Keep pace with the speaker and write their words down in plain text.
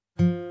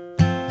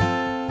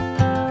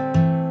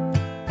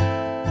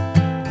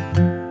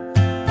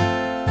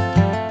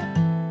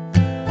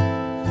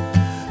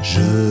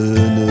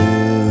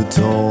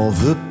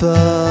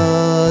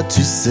pas,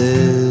 tu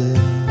sais.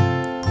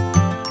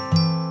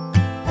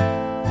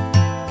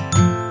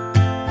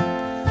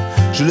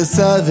 Je le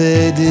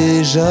savais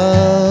déjà,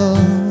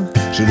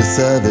 je le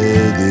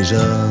savais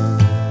déjà.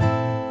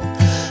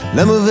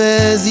 La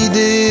mauvaise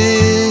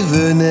idée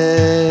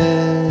venait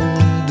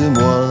de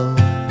moi.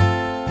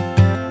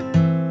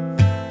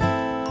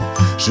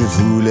 Je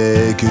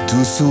voulais que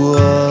tout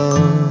soit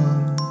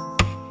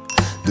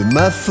de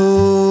ma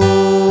faute.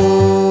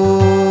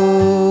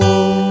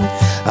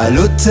 À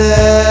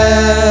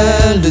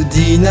l'hôtel de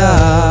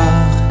Dinard,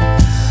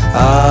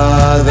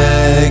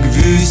 avec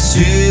vue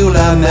sur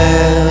la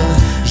mer,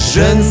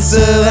 je ne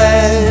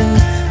serai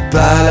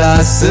pas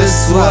là ce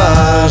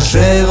soir.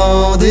 J'ai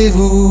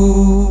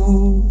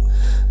rendez-vous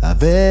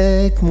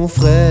avec mon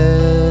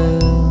frère.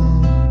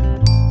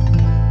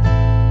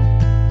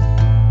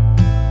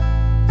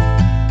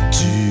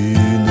 Tu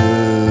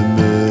ne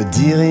me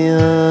dis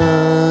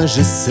rien,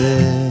 je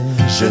sais,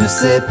 je ne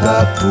sais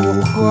pas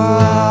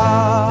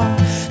pourquoi.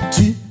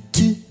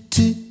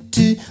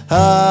 Tu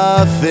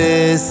as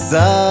fait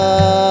ça,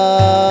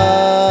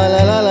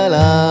 la la la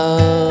la.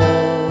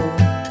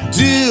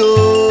 Du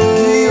haut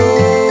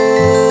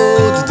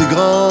de tes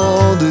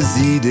grandes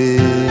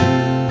idées,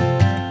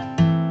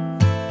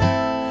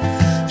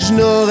 je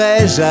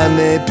n'aurais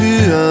jamais pu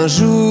un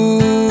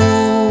jour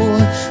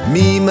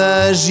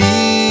m'imaginer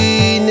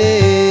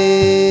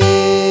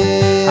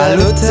à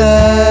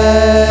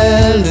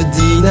l'hôtel de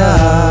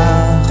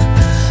Dinard,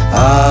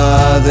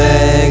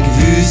 avec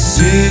vue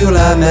sur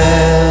la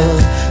mer.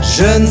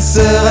 Je ne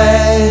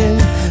serai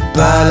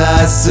pas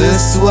là ce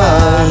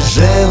soir.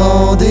 J'ai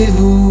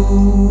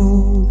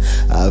rendez-vous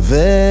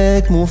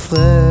avec mon frère.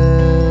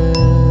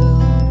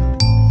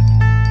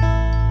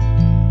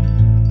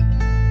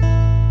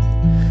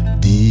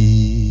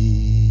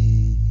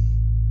 Dis,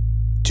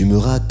 tu me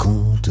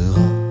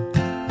raconteras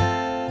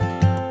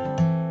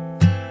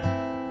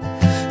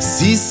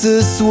si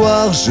ce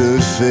soir je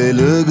fais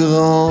le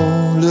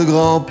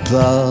grand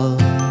pas.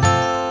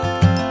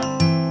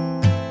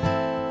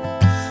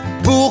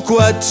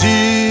 Pourquoi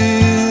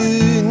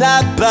tu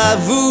n'as pas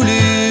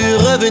voulu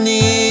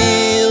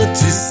revenir,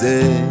 tu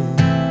sais?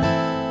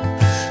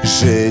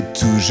 J'ai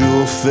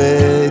toujours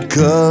fait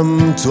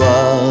comme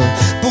toi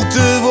pour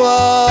te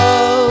voir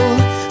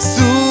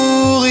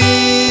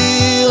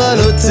sourire à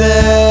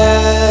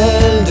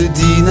l'hôtel de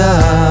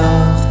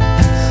Dinard,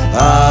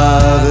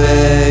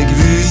 avec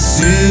vue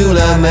sur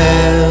la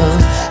mer.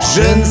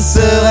 Je ne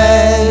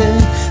serai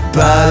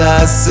pas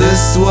là ce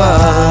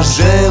soir.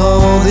 J'ai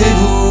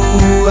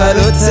rendez-vous à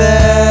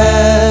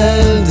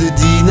l'hôtel de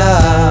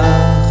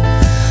Dinard,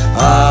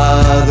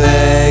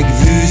 avec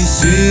vue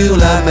sur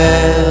la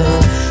mer.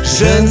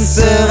 Je ne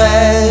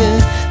serai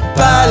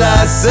pas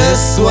là ce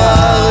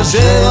soir.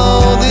 J'ai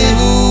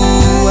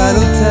rendez-vous à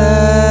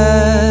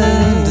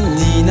l'hôtel de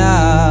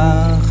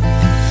Dinard,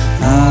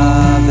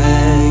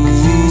 avec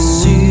vue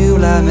sur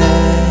la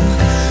mer.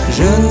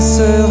 Je ne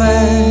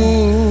serai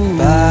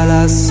pas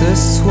là ce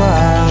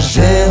soir.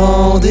 J'ai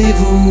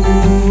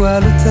rendez-vous à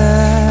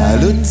l'hôtel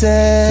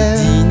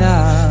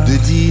de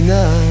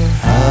Dinard,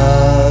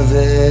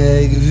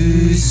 avec vue